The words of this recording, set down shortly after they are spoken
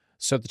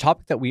So the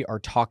topic that we are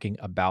talking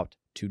about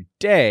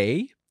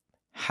today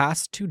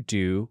has to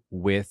do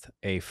with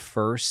a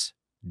first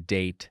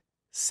date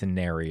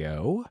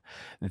scenario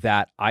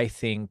that I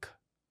think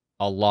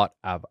a lot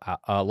of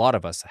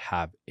us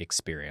have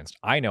experienced.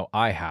 I know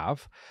I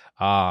have,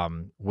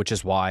 which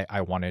is why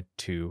I wanted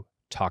to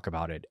talk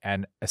about it.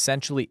 And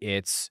essentially,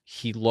 it's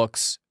he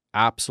looks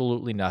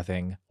absolutely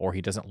nothing, or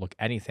he doesn't look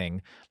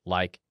anything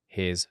like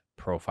his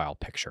profile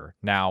picture.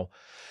 Now,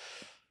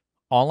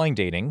 online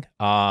dating,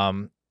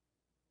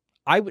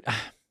 I would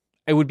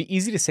it would be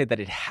easy to say that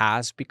it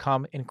has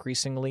become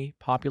increasingly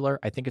popular.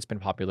 I think it's been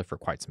popular for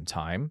quite some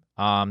time,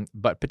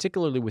 but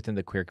particularly within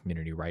the queer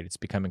community, right? It's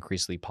become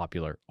increasingly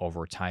popular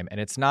over time, and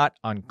it's not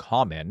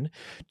uncommon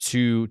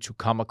to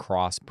come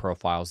across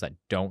profiles that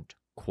don't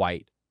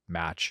quite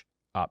match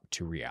up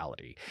to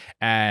reality,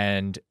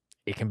 and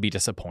it can be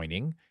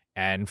disappointing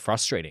and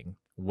frustrating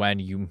when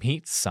you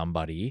meet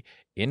somebody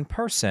in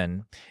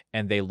person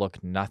and they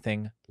look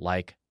nothing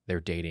like their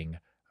dating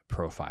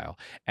profile.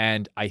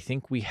 And I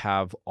think we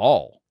have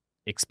all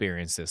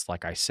experienced this,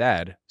 like I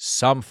said,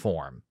 some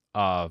form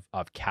of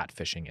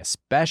catfishing,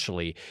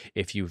 especially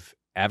if you've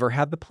ever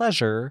had the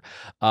pleasure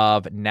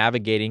of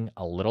navigating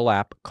a little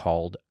app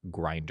called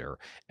Grinder.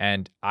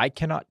 And I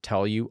cannot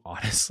tell you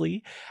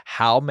honestly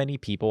how many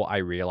people I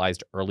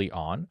realized early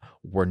on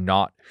were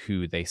not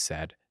who they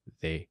said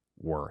they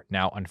were.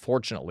 Now,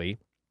 unfortunately,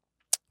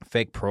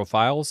 fake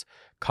profiles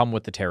come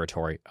with the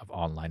territory of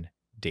online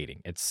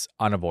dating. It's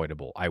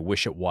unavoidable. I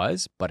wish it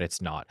was, but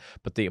it's not.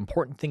 But the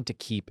important thing to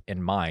keep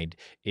in mind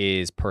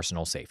is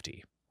personal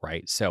safety,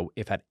 right? So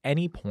if at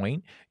any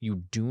point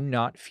you do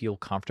not feel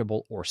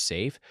comfortable or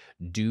safe,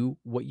 do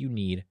what you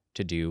need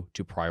to do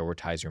to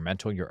prioritize your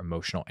mental, your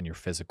emotional, and your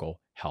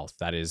physical health.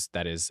 That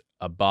is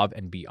above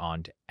and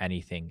beyond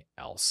anything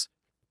else.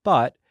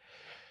 But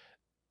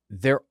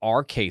there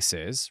are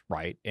cases,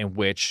 right, in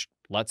which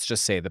let's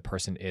just say the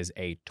person is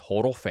a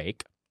total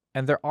fake.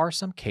 And there are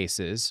some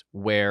cases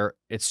where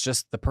it's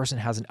just the person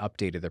hasn't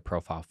updated their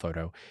profile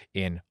photo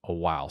in a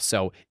while.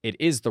 So it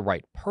is the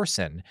right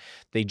person.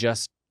 They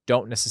just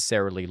don't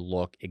necessarily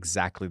look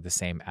exactly the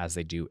same as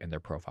they do in their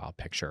profile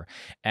picture.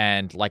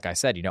 And like I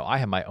said, I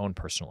have my own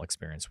personal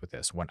experience with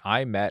this. When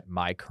I met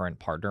my current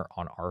partner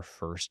on our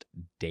first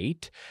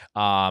date,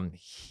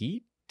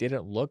 he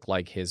didn't look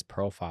like his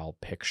profile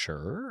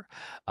picture.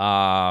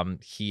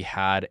 He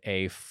had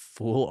a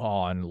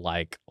full-on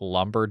like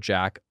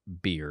lumberjack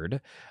beard.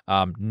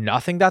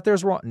 Nothing that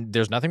there's wrong.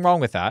 There's nothing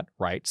wrong with that,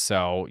 right?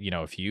 So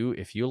if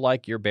you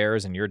like your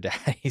bears and your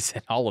daddies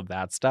and all of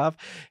that stuff,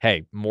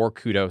 hey, more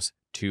kudos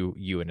to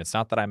you. And it's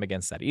not that I'm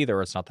against that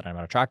either. It's not that I'm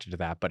not attracted to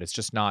that, but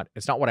it's not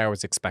what I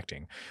was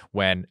expecting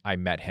when I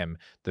met him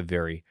the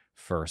very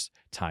first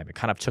time. It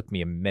kind of took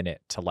me a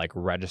minute to like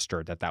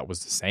register that that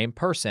was the same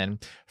person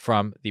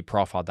from the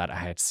profile that I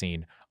had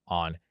seen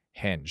on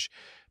Hinge.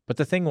 But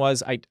the thing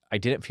was, I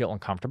didn't feel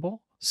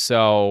uncomfortable.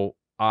 So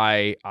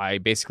I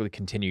basically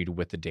continued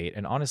with the date.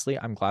 And honestly,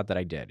 I'm glad that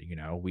I did.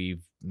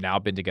 We've now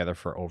been together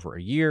for over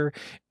a year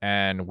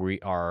and we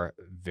are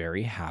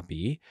very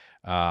happy.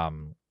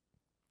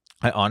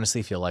 I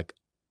honestly feel like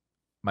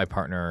my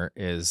partner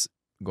is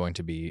going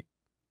to be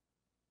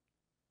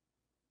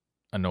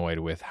annoyed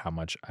with how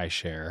much I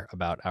share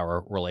about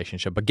our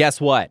relationship. But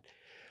guess what?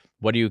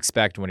 What do you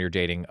expect when you're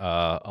dating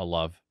a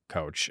love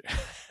coach?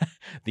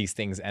 These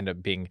things end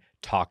up being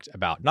talked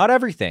about. Not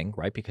everything,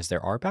 right? Because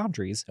there are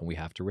boundaries and we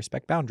have to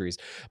respect boundaries.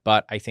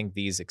 But I think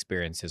these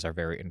experiences are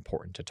very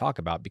important to talk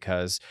about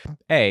because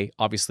A,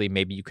 obviously,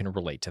 maybe you can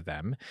relate to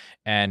them.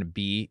 And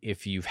B,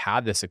 if you've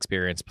had this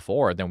experience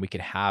before, then we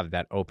can have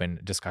that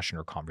open discussion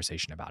or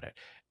conversation about it.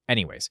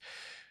 Anyways,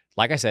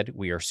 like I said,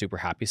 we are super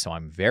happy. So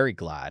I'm very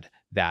glad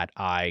that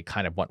I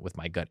kind of went with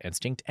my gut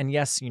instinct. And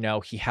yes,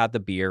 he had the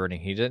beard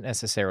and he didn't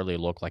necessarily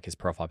look like his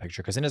profile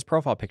picture because in his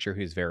profile picture,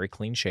 he was very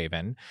clean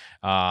shaven.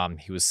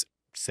 He was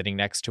sitting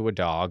next to a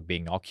dog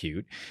being all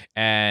cute.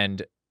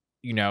 And,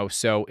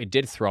 so it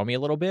did throw me a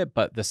little bit.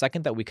 But the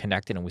second that we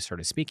connected and we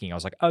started speaking, I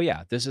was like, oh,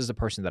 yeah, this is the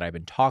person that I've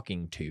been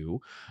talking to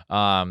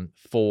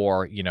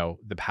for,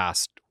 the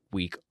past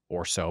week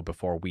or so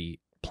before we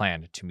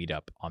planned to meet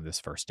up on this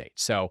first date.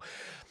 So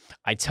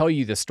I tell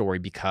you this story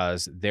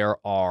because there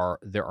are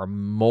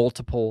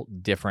multiple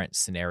different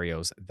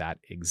scenarios that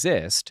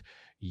exist.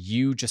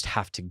 You just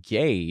have to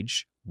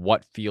gauge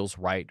what feels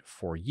right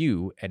for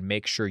you and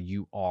make sure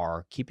you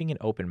are keeping an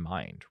open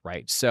mind,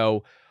 right?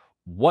 So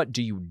what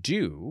do you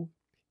do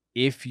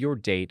if your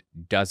date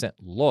doesn't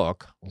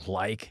look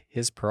like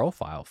his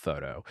profile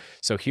photo?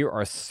 So here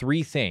are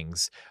 3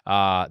 things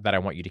that I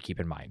want you to keep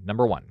in mind.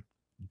 Number 1,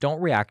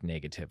 don't react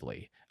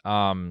negatively.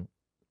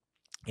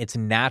 It's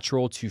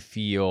natural to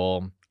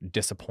feel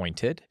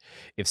disappointed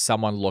if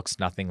someone looks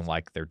nothing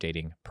like their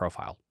dating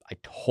profile. I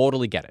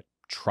totally get it.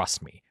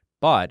 Trust me.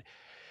 But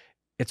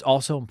it's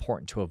also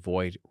important to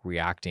avoid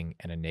reacting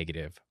in a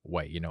negative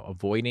way.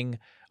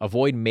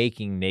 Avoid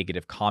making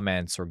negative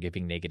comments or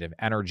giving negative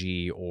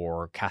energy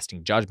or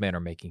casting judgment or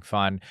making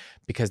fun,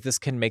 because this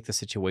can make the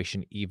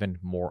situation even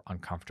more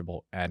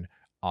uncomfortable and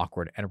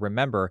awkward. And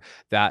remember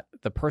that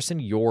the person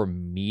you're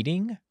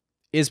meeting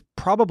is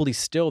probably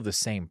still the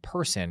same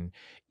person,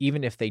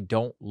 even if they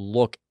don't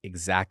look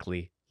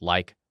exactly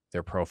like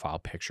their profile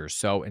picture.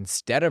 So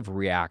instead of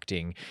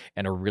reacting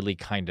in a really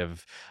kind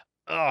of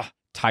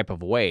type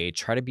of way,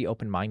 try to be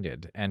open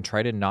minded and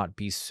try to not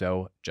be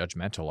so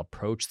judgmental.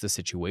 Approach the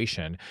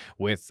situation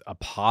with a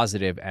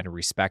positive and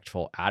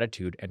respectful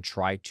attitude and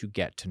try to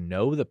get to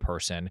know the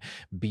person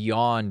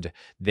beyond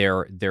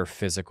their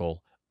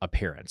physical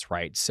appearance,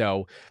 right?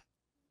 So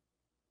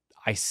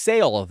I say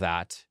all of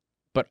that,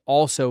 but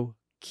also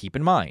keep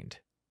in mind,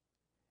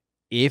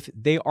 if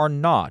they are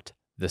not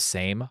the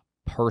same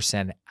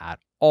person at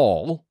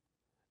all,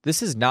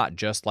 this is not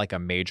just like a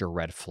major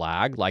red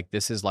flag. Like,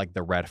 this is like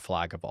the red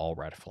flag of all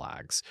red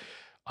flags.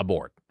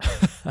 Abort.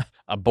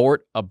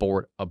 Abort,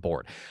 abort,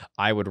 abort.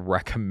 I would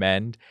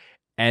recommend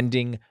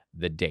ending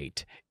the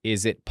date.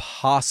 Is it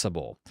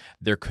possible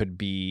there could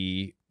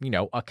be,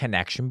 a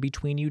connection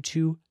between you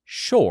two?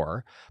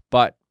 Sure.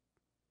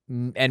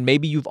 And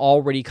maybe you've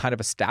already kind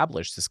of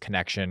established this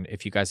connection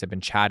if you guys have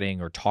been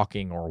chatting or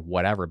talking or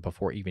whatever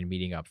before even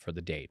meeting up for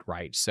the date,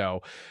 right?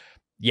 So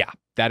yeah,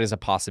 that is a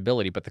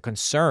possibility. But the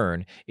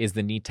concern is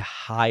the need to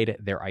hide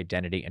their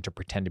identity and to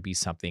pretend to be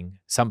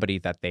somebody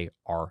that they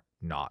are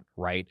not,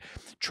 right?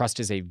 Trust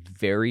is a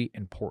very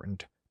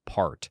important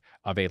part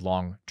of a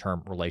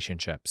long-term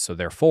relationship. So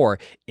therefore,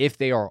 if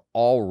they are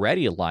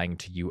already lying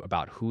to you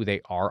about who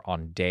they are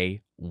on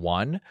day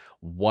one,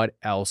 what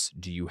else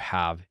do you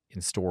have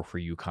in store for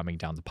you coming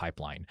down the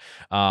pipeline?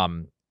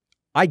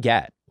 I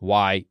get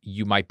why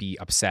you might be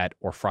upset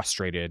or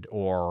frustrated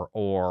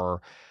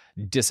or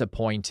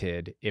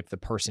disappointed if the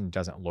person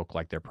doesn't look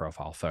like their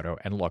profile photo.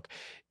 And look,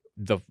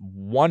 the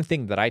one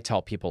thing that I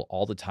tell people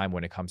all the time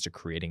when it comes to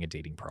creating a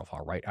dating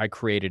profile, right? I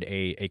created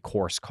a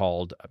course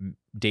called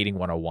Dating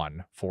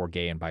 101 for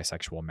gay and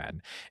bisexual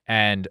men.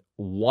 And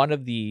one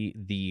of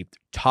the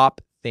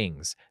top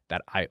things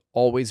that I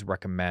always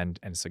recommend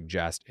and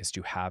suggest is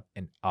to have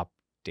an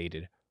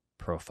updated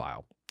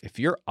profile. If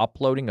you're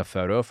uploading a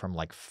photo from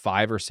like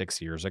 5 or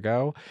 6 years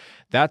ago,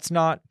 that's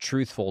not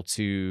truthful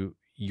to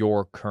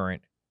your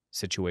current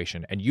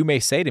situation. And you may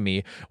say to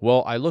me,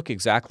 well, I look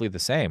exactly the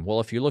same. Well,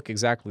 if you look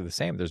exactly the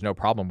same, there's no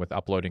problem with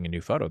uploading a new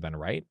photo then,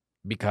 right?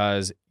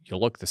 Because you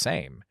look the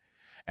same.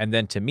 And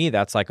then to me,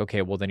 that's like,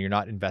 okay, well, then you're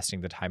not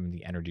investing the time and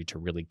the energy to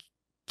really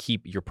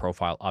keep your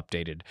profile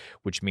updated,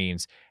 which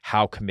means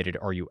how committed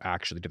are you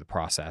actually to the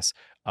process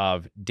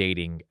of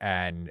dating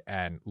and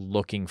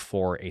looking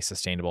for a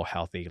sustainable,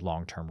 healthy,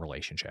 long-term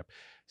relationship.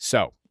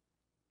 So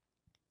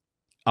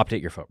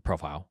update your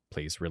profile,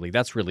 please. Really,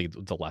 that's really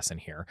the lesson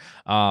here.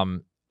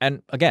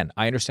 And again,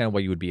 I understand why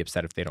you would be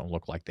upset if they don't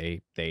look like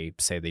they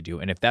say they do.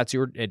 And if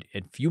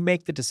if you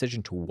make the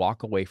decision to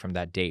walk away from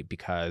that date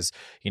because,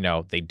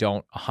 they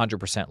don't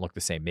 100% look the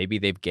same, maybe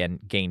they've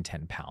gained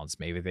 10 pounds,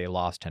 maybe they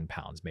lost 10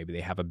 pounds, maybe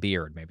they have a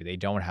beard, maybe they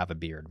don't have a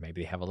beard,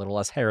 maybe they have a little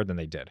less hair than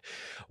they did.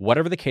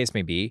 Whatever the case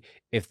may be,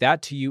 if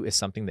that to you is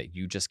something that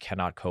you just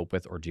cannot cope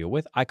with or deal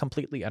with, I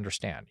completely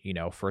understand.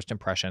 First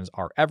impressions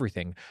are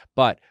everything.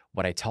 But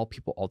what I tell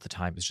people all the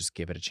time is just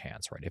give it a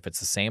chance, right? If it's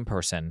the same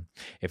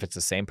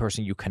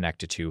person you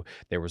connected to,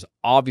 there was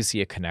obviously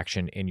a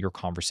connection in your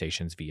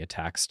conversations via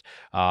text,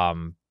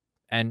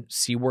 and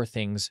see where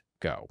things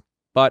go.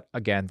 But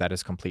again, that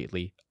is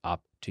completely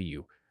up to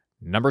you.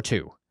 Number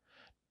 2,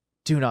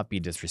 do not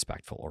be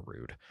disrespectful or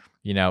rude.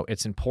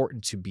 It's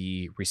important to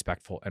be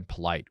respectful and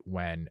polite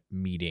when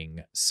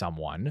meeting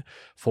someone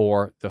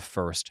for the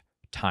first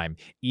time,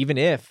 even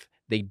if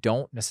they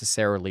don't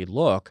necessarily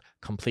look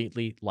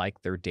completely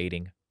like their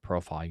dating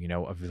profile.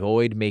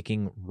 Avoid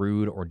making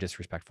rude or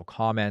disrespectful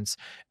comments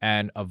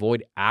and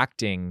avoid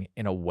acting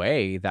in a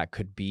way that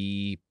could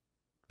be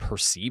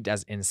perceived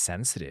as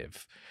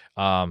insensitive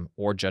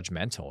or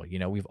judgmental.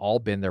 We've all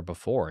been there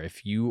before.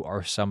 If you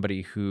are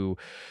somebody who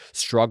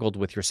struggled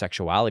with your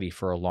sexuality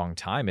for a long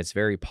time, it's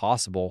very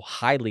possible,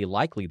 highly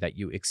likely, that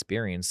you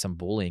experienced some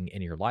bullying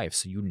in your life.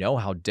 So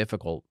how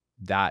difficult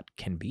that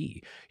can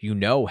be.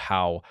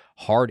 How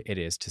hard it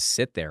is to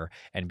sit there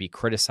and be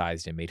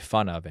criticized and made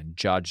fun of and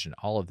judged and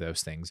all of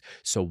those things.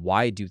 So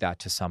why do that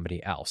to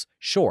somebody else?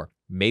 Sure,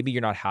 maybe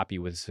you're not happy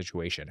with the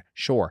situation.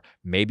 Sure,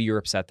 maybe you're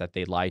upset that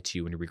they lied to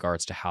you in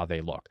regards to how they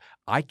look.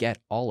 I get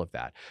all of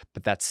that,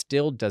 but that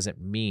still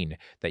doesn't mean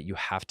that you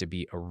have to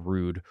be a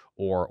rude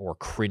or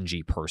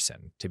cringy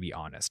person, to be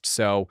honest.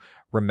 So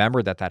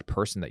remember that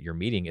person that you're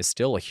meeting is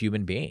still a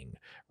human being,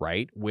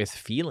 right? With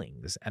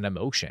feelings and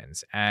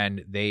emotions,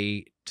 and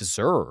they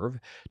deserve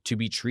to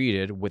be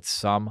treated with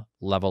some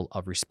level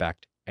of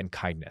respect and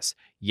kindness.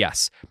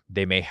 Yes,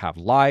 they may have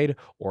lied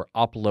or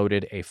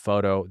uploaded a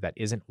photo that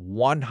isn't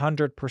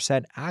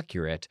 100%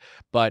 accurate,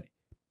 but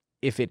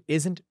if it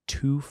isn't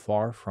too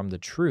far from the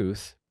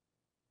truth,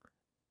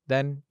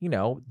 then,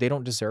 they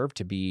don't deserve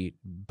to be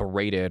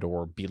berated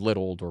or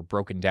belittled or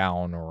broken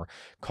down or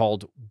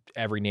called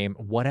every name,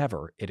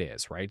 whatever it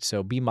is, right?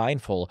 So be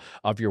mindful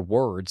of your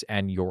words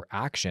and your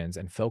actions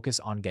and focus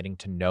on getting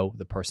to know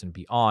the person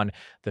beyond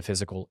the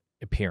physical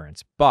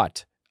appearance.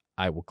 But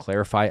I will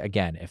clarify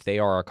again, if they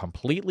are a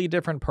completely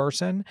different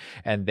person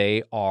and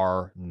they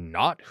are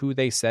not who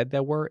they said they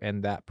were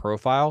in that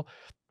profile,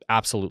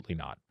 absolutely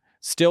not.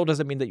 Still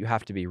doesn't mean that you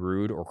have to be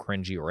rude or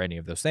cringy or any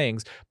of those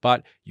things,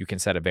 but you can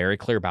set a very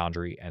clear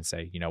boundary and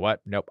say, you know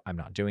what? Nope, I'm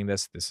not doing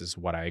this. This is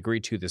what I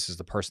agreed to. This is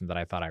the person that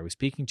I thought I was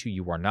speaking to.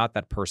 You are not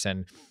that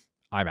person.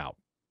 I'm out.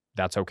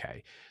 That's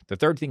okay. The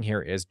third thing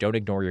here is don't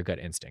ignore your gut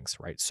instincts,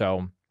 right?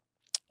 So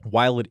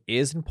while it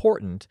is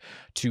important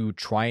to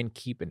try and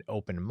keep an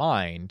open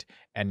mind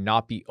and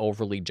not be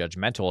overly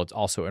judgmental, it's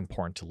also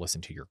important to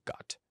listen to your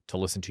gut, to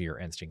listen to your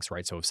instincts,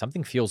 right? So if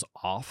something feels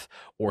off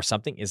or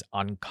something is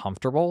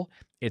uncomfortable,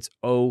 it's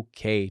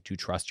okay to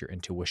trust your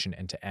intuition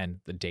and to end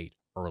the date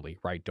early,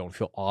 right? Don't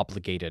feel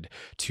obligated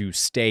to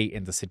stay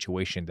in the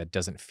situation that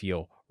doesn't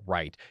feel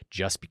right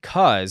just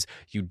because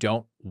you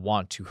don't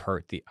want to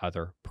hurt the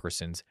other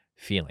person's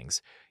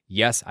feelings.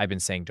 Yes, I've been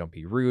saying don't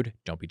be rude,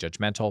 don't be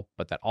judgmental,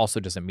 but that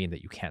also doesn't mean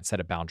that you can't set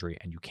a boundary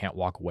and you can't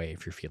walk away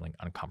if you're feeling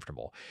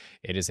uncomfortable.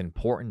 It is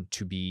important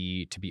to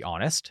be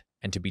honest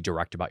and to be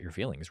direct about your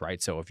feelings,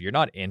 right? So if you're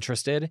not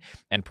interested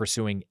in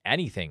pursuing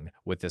anything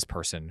with this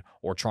person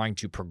or trying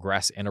to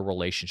progress in a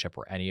relationship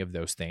or any of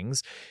those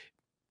things,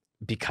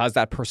 because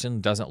that person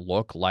doesn't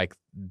look like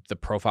the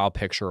profile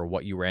picture or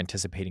what you were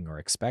anticipating or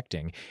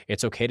expecting,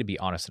 it's okay to be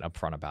honest and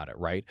upfront about it,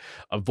 right?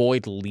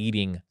 Avoid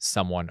leading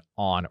someone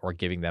on or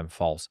giving them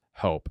false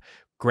hope.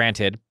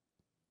 Granted,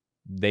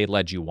 they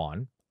led you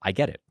on. I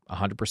get it,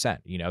 100%.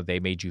 You know, they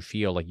made you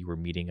feel like you were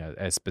meeting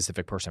a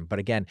specific person. But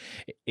again,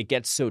 it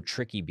gets so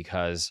tricky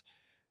because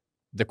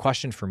the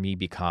question for me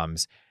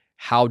becomes,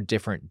 how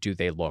different do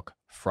they look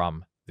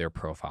from their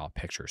profile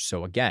pictures?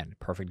 So again,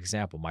 perfect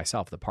example,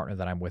 myself, the partner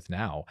that I'm with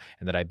now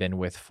and that I've been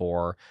with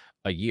for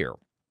a year.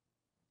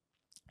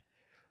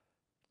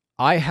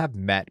 I have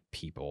met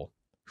people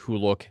who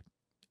look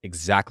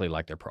exactly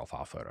like their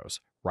profile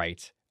photos,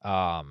 right?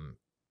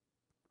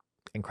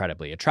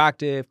 Incredibly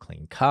attractive,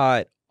 clean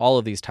cut, all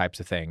of these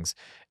types of things.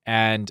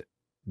 And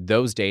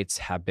those dates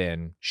have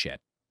been shit,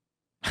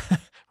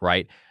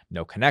 right?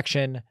 No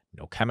connection,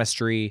 no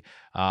chemistry.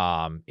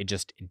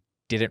 It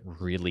didn't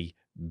really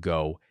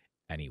go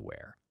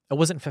anywhere. It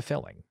wasn't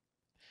fulfilling.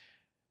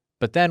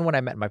 But then when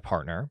I met my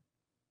partner,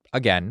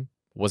 again,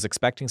 was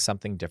expecting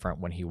something different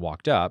when he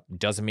walked up.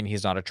 Doesn't mean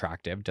he's not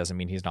attractive. Doesn't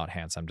mean he's not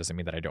handsome. Doesn't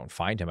mean that I don't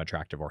find him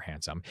attractive or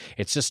handsome.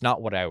 It's just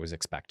not what I was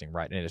expecting,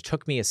 right? And it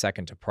took me a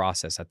second to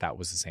process that that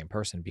was the same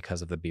person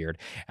because of the beard.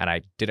 And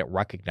I didn't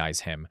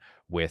recognize him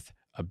with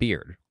a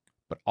beard.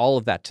 But all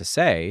of that to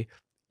say,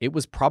 it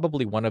was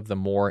probably one of the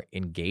more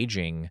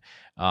engaging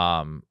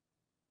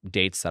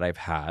dates that I've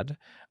had.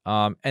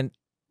 And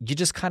you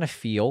just kind of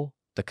feel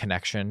the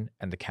connection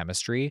and the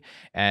chemistry.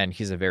 And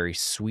he's a very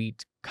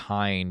sweet,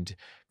 kind,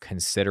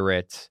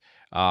 considerate,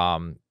 a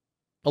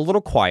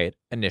little quiet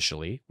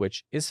initially,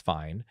 which is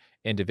fine,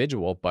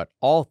 individual, but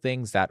all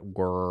things that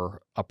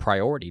were a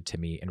priority to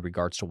me in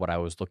regards to what I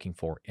was looking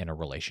for in a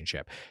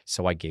relationship.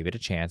 So I gave it a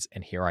chance,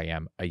 and here I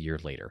am a year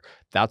later.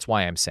 That's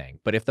why I'm saying.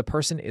 But if the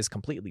person is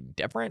completely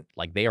different,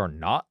 like they are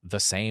not the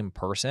same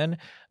person,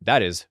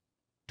 that is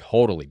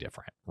totally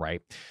different,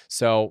 right?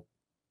 So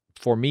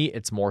for me,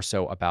 it's more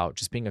so about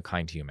just being a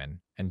kind human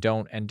and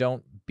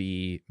don't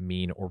be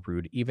mean or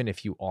rude, even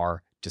if you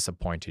are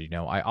disappointed. You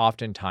know, I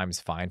oftentimes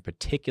find,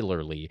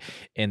 particularly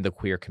in the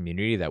queer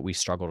community, that we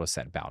struggle to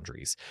set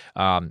boundaries.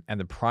 And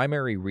the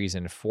primary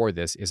reason for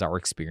this is our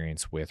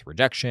experience with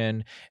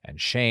rejection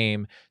and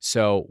shame.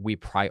 So we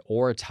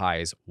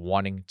prioritize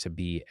wanting to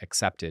be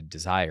accepted,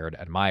 desired,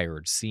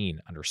 admired,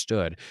 seen,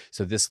 understood.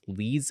 So this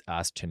leads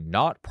us to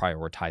not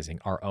prioritizing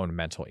our own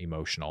mental,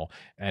 emotional,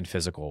 and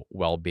physical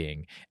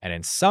well-being. And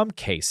in some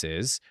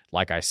cases,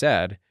 like I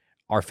said,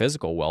 our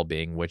physical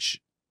well-being, which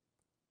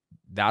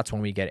that's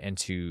when we get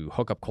into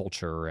hookup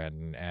culture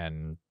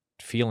and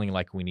feeling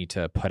like we need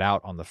to put out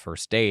on the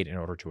first date in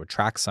order to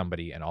attract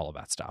somebody and all of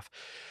that stuff.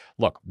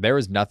 Look, there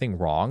is nothing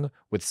wrong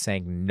with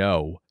saying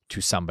no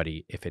to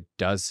somebody if it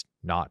does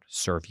not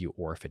serve you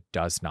or if it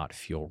does not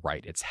feel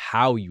right. It's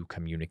how you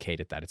communicate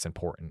it that it's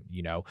important.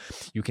 You know,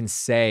 you can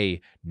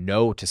say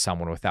no to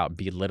someone without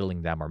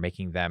belittling them or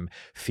making them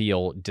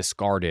feel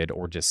discarded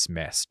or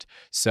dismissed.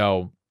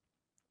 So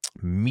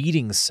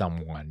meeting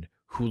someone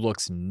who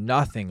looks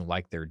nothing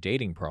like their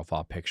dating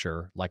profile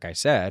picture, like I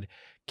said,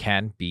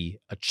 can be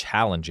a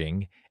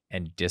challenging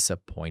and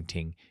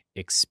disappointing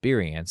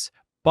experience.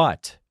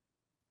 But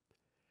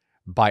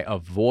by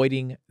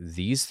avoiding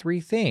these three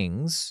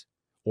things,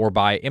 or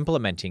by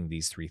implementing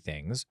these three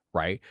things,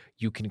 right,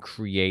 you can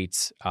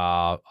create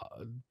the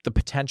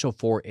potential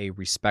for a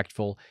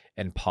respectful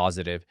and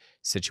positive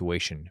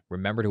situation.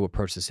 Remember to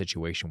approach the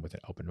situation with an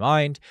open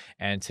mind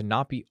and to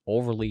not be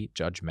overly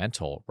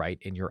judgmental, right,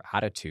 in your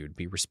attitude.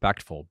 Be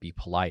respectful, be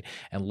polite,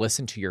 and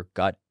listen to your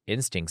gut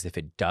instincts if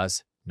it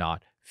does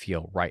not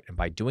feel right. And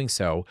by doing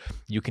so,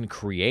 you can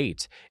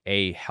create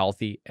a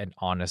healthy and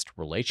honest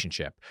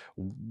relationship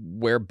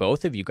where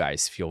both of you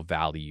guys feel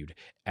valued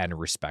and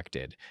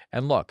respected.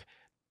 And look,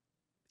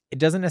 it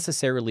doesn't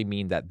necessarily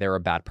mean that they're a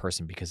bad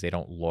person because they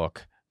don't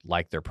look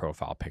like their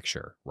profile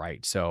picture,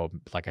 right? So,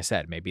 like I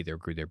said, maybe they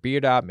grew their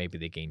beard out, maybe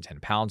they gained 10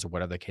 pounds or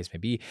whatever the case may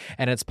be.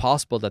 And it's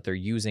possible that they're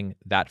using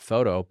that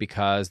photo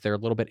because they're a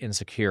little bit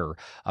insecure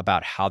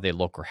about how they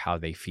look or how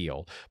they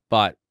feel.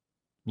 But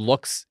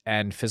looks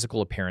and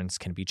physical appearance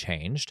can be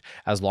changed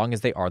as long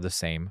as they are the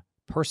same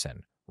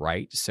person,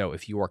 right? So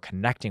if you are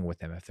connecting with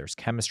them, if there's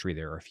chemistry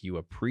there, if you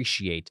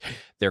appreciate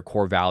their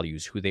core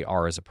values, who they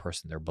are as a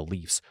person, their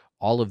beliefs,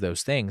 all of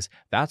those things,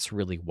 that's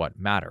really what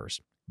matters.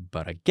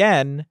 But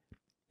again,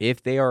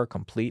 if they are a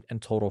complete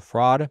and total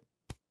fraud,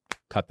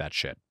 cut that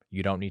shit.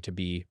 You don't need to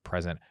be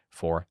present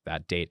for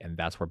that date. And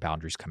that's where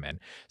boundaries come in.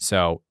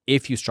 So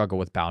if you struggle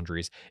with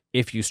boundaries,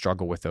 if you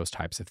struggle with those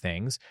types of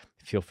things,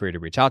 feel free to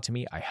reach out to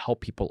me. I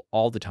help people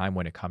all the time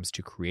when it comes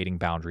to creating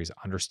boundaries,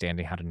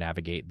 understanding how to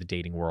navigate the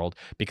dating world,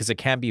 because it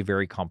can be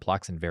very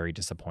complex and very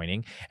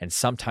disappointing. And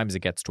sometimes it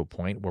gets to a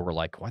point where we're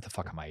like, why the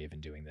fuck am I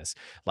even doing this?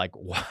 Like,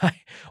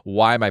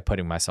 why am I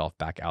putting myself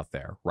back out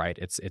there? Right.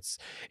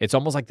 It's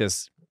almost like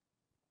this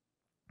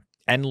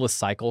endless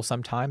cycle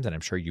sometimes, and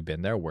I'm sure you've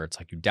been there, where it's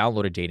like you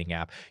download a dating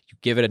app, you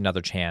give it another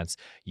chance,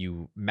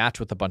 you match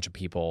with a bunch of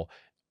people,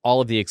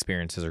 all of the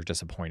experiences are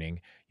disappointing,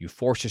 you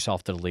force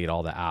yourself to delete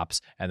all the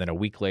apps, and then a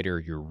week later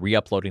you're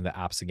re-uploading the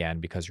apps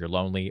again because you're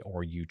lonely,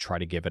 or you try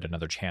to give it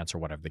another chance, or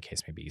whatever the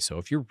case may be. So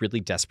if you're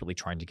really desperately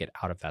trying to get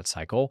out of that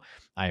cycle,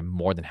 I am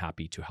more than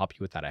happy to help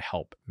you with that. I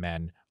help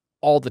men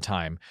all the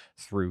time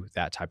through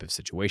that type of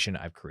situation.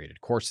 I've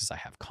created courses, I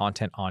have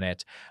content on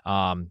it.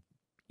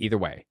 Either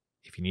way,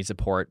 if you need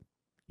support,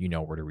 you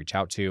know where to reach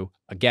out to.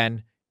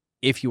 Again,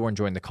 if you are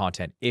enjoying the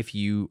content, if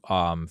you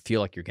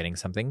feel like you're getting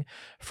something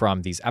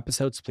from these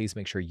episodes, please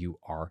make sure you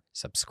are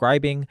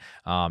subscribing.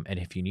 And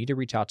if you need to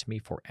reach out to me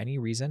for any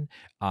reason,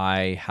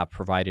 I have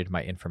provided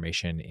my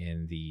information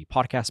in the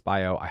podcast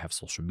bio. I have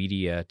social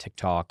media,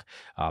 TikTok,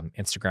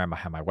 Instagram. I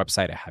have my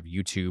website. I have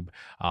YouTube.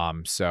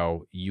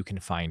 So you can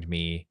find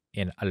me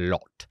in a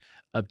lot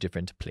of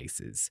different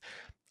places.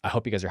 I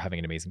hope you guys are having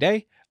an amazing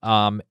day.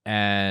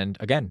 And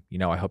again,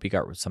 I hope you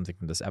got something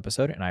from this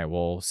episode, and I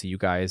will see you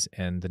guys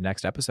in the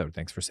next episode.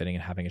 Thanks for sitting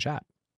and having a chat.